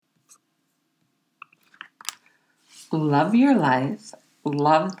Love your life.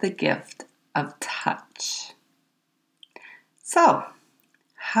 Love the gift of touch. So,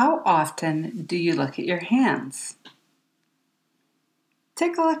 how often do you look at your hands?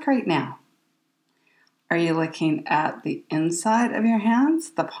 Take a look right now. Are you looking at the inside of your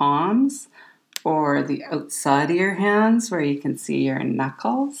hands, the palms, or the outside of your hands where you can see your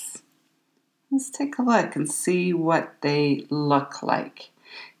knuckles? Let's take a look and see what they look like.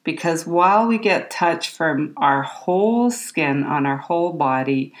 Because while we get touch from our whole skin on our whole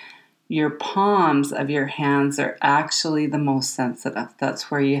body, your palms of your hands are actually the most sensitive. That's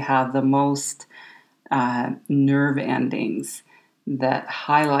where you have the most nerve endings that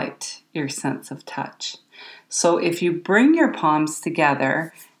highlight your sense of touch. So if you bring your palms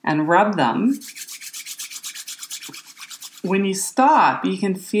together and rub them, when you stop, you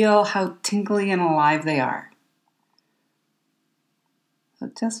can feel how tingly and alive they are. So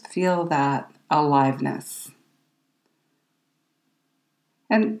just feel that aliveness.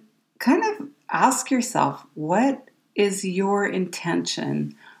 And kind of ask yourself, what is your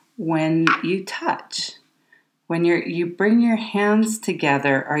intention when you touch? When you bring your hands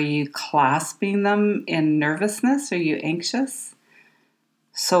together, are you clasping them in nervousness? Are you anxious?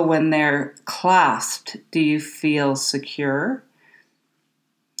 So when they're clasped, do you feel secure?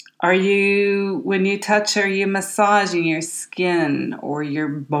 When you touch, are you massaging your skin or your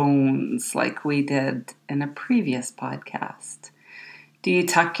bones like we did in a previous podcast? Do you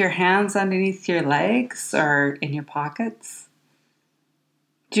tuck your hands underneath your legs or in your pockets?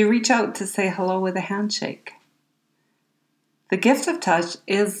 Do you reach out to say hello with a handshake? The gift of touch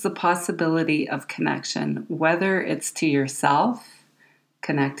is the possibility of connection, whether it's to yourself,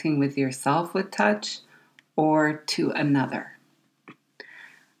 connecting with yourself with touch, or to another.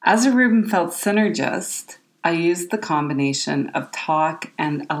 As a Rubenfeld synergist, I use the combination of talk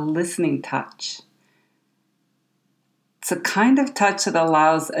and a listening touch. It's a kind of touch that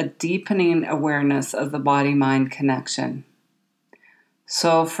allows a deepening awareness of the body-mind connection.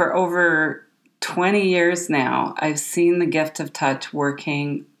 So for over 20 years now, I've seen the gift of touch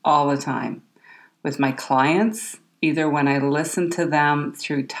working all the time with my clients, either when I listen to them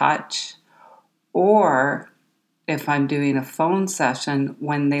through touch or if I'm doing a phone session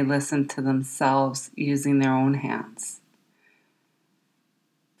when they listen to themselves using their own hands.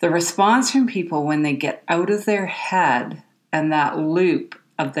 The response from people when they get out of their head and that loop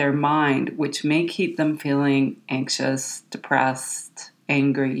of their mind, which may keep them feeling anxious, depressed,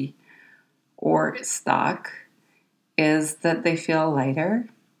 angry, or stuck, is that they feel lighter,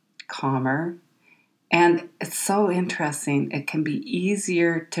 calmer, and it's so interesting. It can be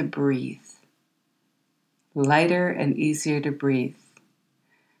easier to breathe. Lighter and easier to breathe.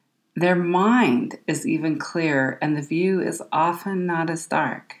 Their mind is even clearer and the view is often not as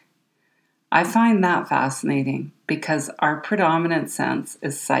dark. I find that fascinating because our predominant sense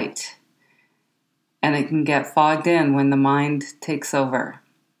is sight, and it can get fogged in when the mind takes over.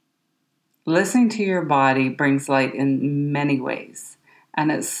 Listening to your body brings light in many ways, and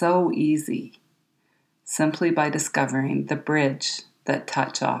it's so easy, simply by discovering the bridge that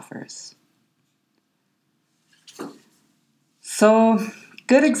touch offers. So,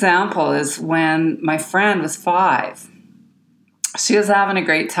 good example is when my friend was 5. She was having a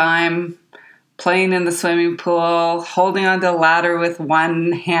great time playing in the swimming pool, holding onto the ladder with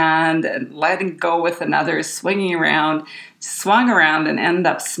one hand and letting go with another, swinging around. She swung around and ended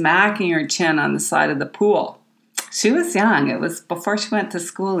up smacking her chin on the side of the pool. She was young. It was before she went to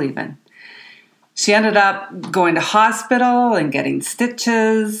school even. She ended up going to hospital and getting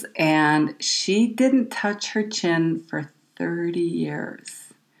stitches, and she didn't touch her chin for 30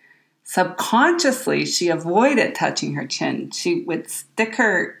 years. Subconsciously, she avoided touching her chin. She would stick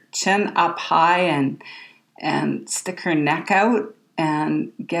her chin up high and stick her neck out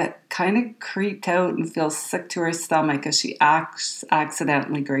and get kind of creeped out and feel sick to her stomach as she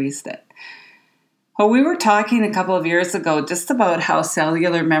accidentally grazed it. Well, we were talking a couple of years ago just about how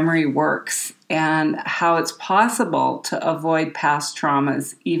cellular memory works and how it's possible to avoid past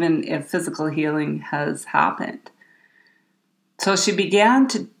traumas even if physical healing has happened. So she began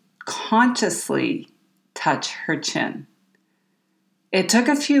to consciously touch her chin. It took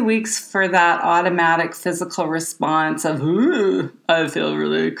a few weeks for that automatic physical response of, ooh, I feel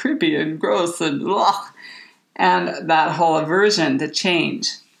really creepy and gross and ugh, and that whole aversion to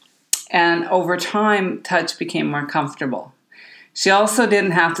change. And over time, touch became more comfortable. She also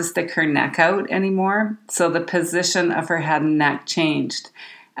didn't have to stick her neck out anymore, so the position of her head and neck changed.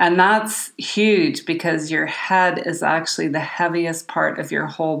 And that's huge because your head is actually the heaviest part of your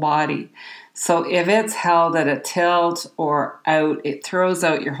whole body. So if it's held at a tilt or out, it throws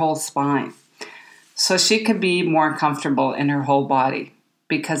out your whole spine. So she could be more comfortable in her whole body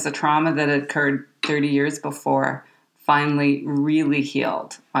because the trauma that occurred 30 years before finally really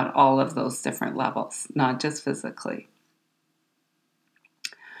healed on all of those different levels, not just physically.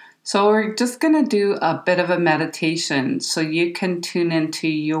 So we're just going to do a bit of a meditation so you can tune into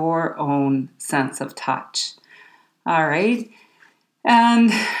your own sense of touch. All right.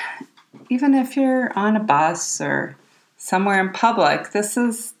 And even if you're on a bus or somewhere in public, this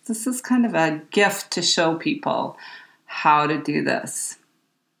is kind of a gift to show people how to do this.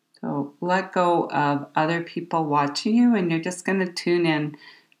 So let go of other people watching you, and you're just going to tune in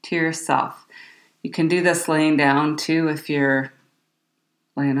to yourself. You can do this laying down too if you're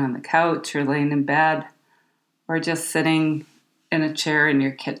laying on the couch or laying in bed or just sitting in a chair in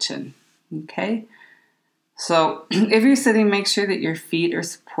your kitchen. Okay? So if you're sitting, make sure that your feet are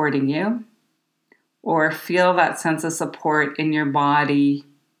supporting you, or feel that sense of support in your body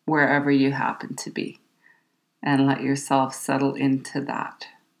wherever you happen to be, and let yourself settle into that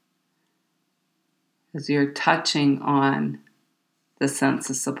as you're touching on the sense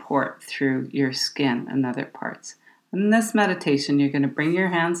of support through your skin and other parts. In this meditation, you're going to bring your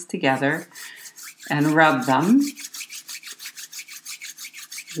hands together and rub them,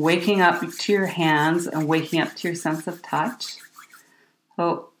 waking up to your hands and waking up to your sense of touch.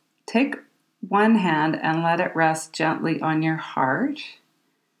 So take one hand and let it rest gently on your heart,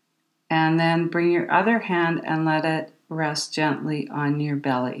 and then bring your other hand and let it rest gently on your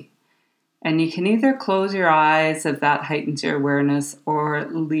belly. And you can either close your eyes if that heightens your awareness, or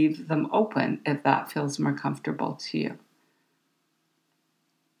leave them open if that feels more comfortable to you.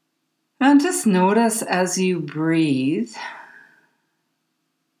 And just notice as you breathe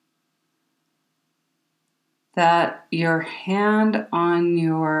that your hand on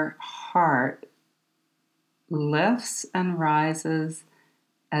your heart lifts and rises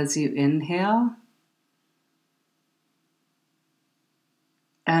as you inhale.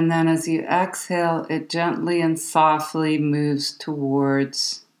 And then as you exhale, it gently and softly moves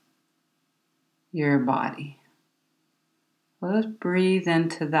towards your body. Let's breathe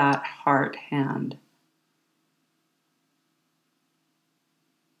into that heart hand.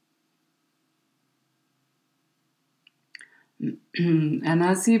 And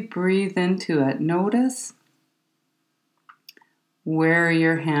as you breathe into it, notice where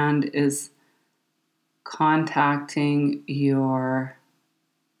your hand is contacting your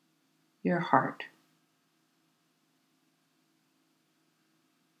heart.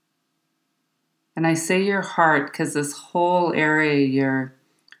 And I say your heart because this whole area, your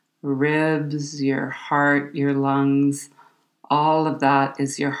ribs, your heart, your lungs, all of that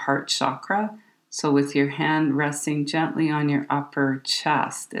is your heart chakra. So with your hand resting gently on your upper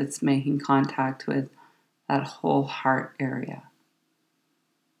chest, it's making contact with that whole heart area.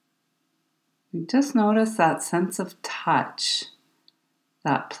 Just notice that sense of touch,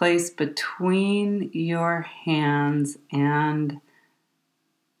 that place between your hands and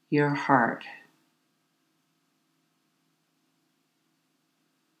your heart.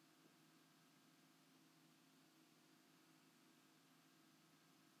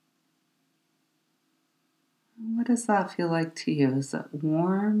 What does that feel like to you? Is it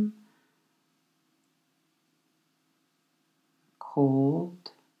warm?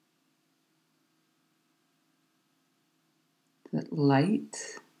 Cold? Is it light?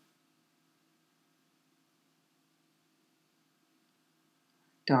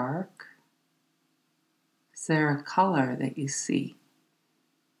 Dark? Is there a color that you see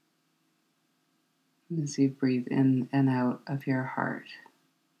as you breathe in and out of your heart?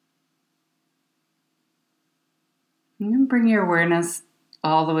 And then bring your awareness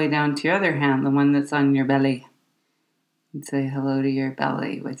all the way down to your other hand, the one that's on your belly. And say hello to your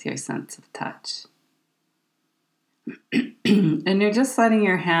belly with your sense of touch. And you're just letting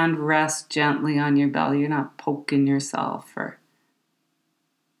your hand rest gently on your belly. You're not poking yourself or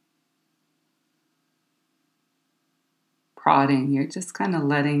prodding. You're just kind of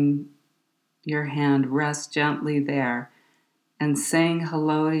letting your hand rest gently there and saying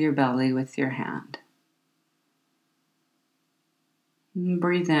hello to your belly with your hand. And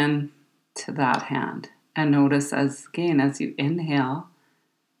breathe in to that hand and notice as you inhale,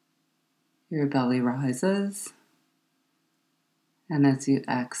 your belly rises, and as you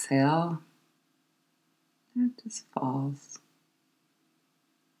exhale, it just falls.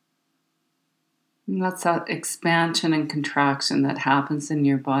 And that's that expansion and contraction that happens in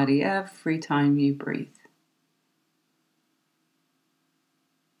your body every time you breathe.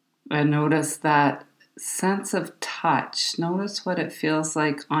 And notice that sense of touch. Notice what it feels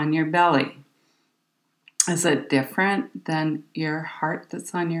like on your belly. Is it different than your heart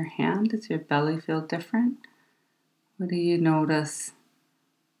that's on your hand? Does your belly feel different? What do you notice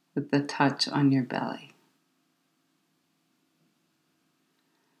with the touch on your belly?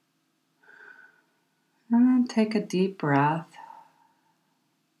 And then take a deep breath.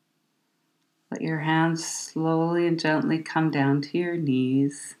 Let your hands slowly and gently come down to your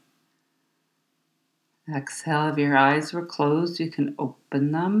knees. Exhale. If your eyes were closed, you can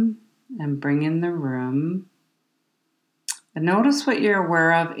open them and bring in the room. And notice what you're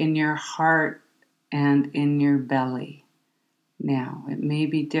aware of in your heart and in your belly now. It may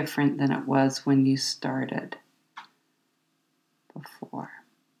be different than it was when you started before.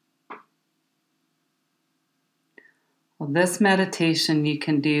 Well, this meditation you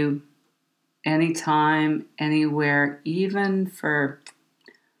can do anytime, anywhere, even for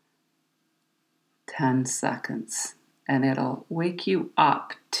 10 seconds. And it'll wake you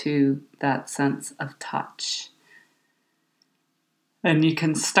up to that sense of touch. And you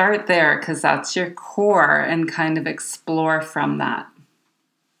can start there because that's your core and kind of explore from that.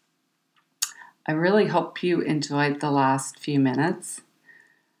 I really hope you enjoyed the last few minutes.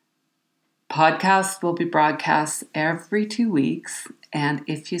 Podcasts will be broadcast every 2 weeks, and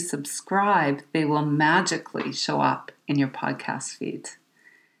if you subscribe, they will magically show up in your podcast feed.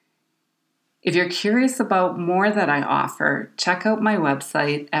 If you're curious about more that I offer, check out my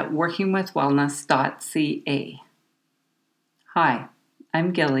website at workingwithwellness.ca. Hi,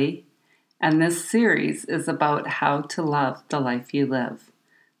 I'm Gilly, and this series is about how to love the life you live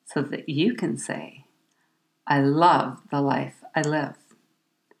so that you can say, I love the life I live.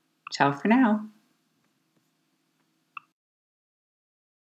 Ciao for now.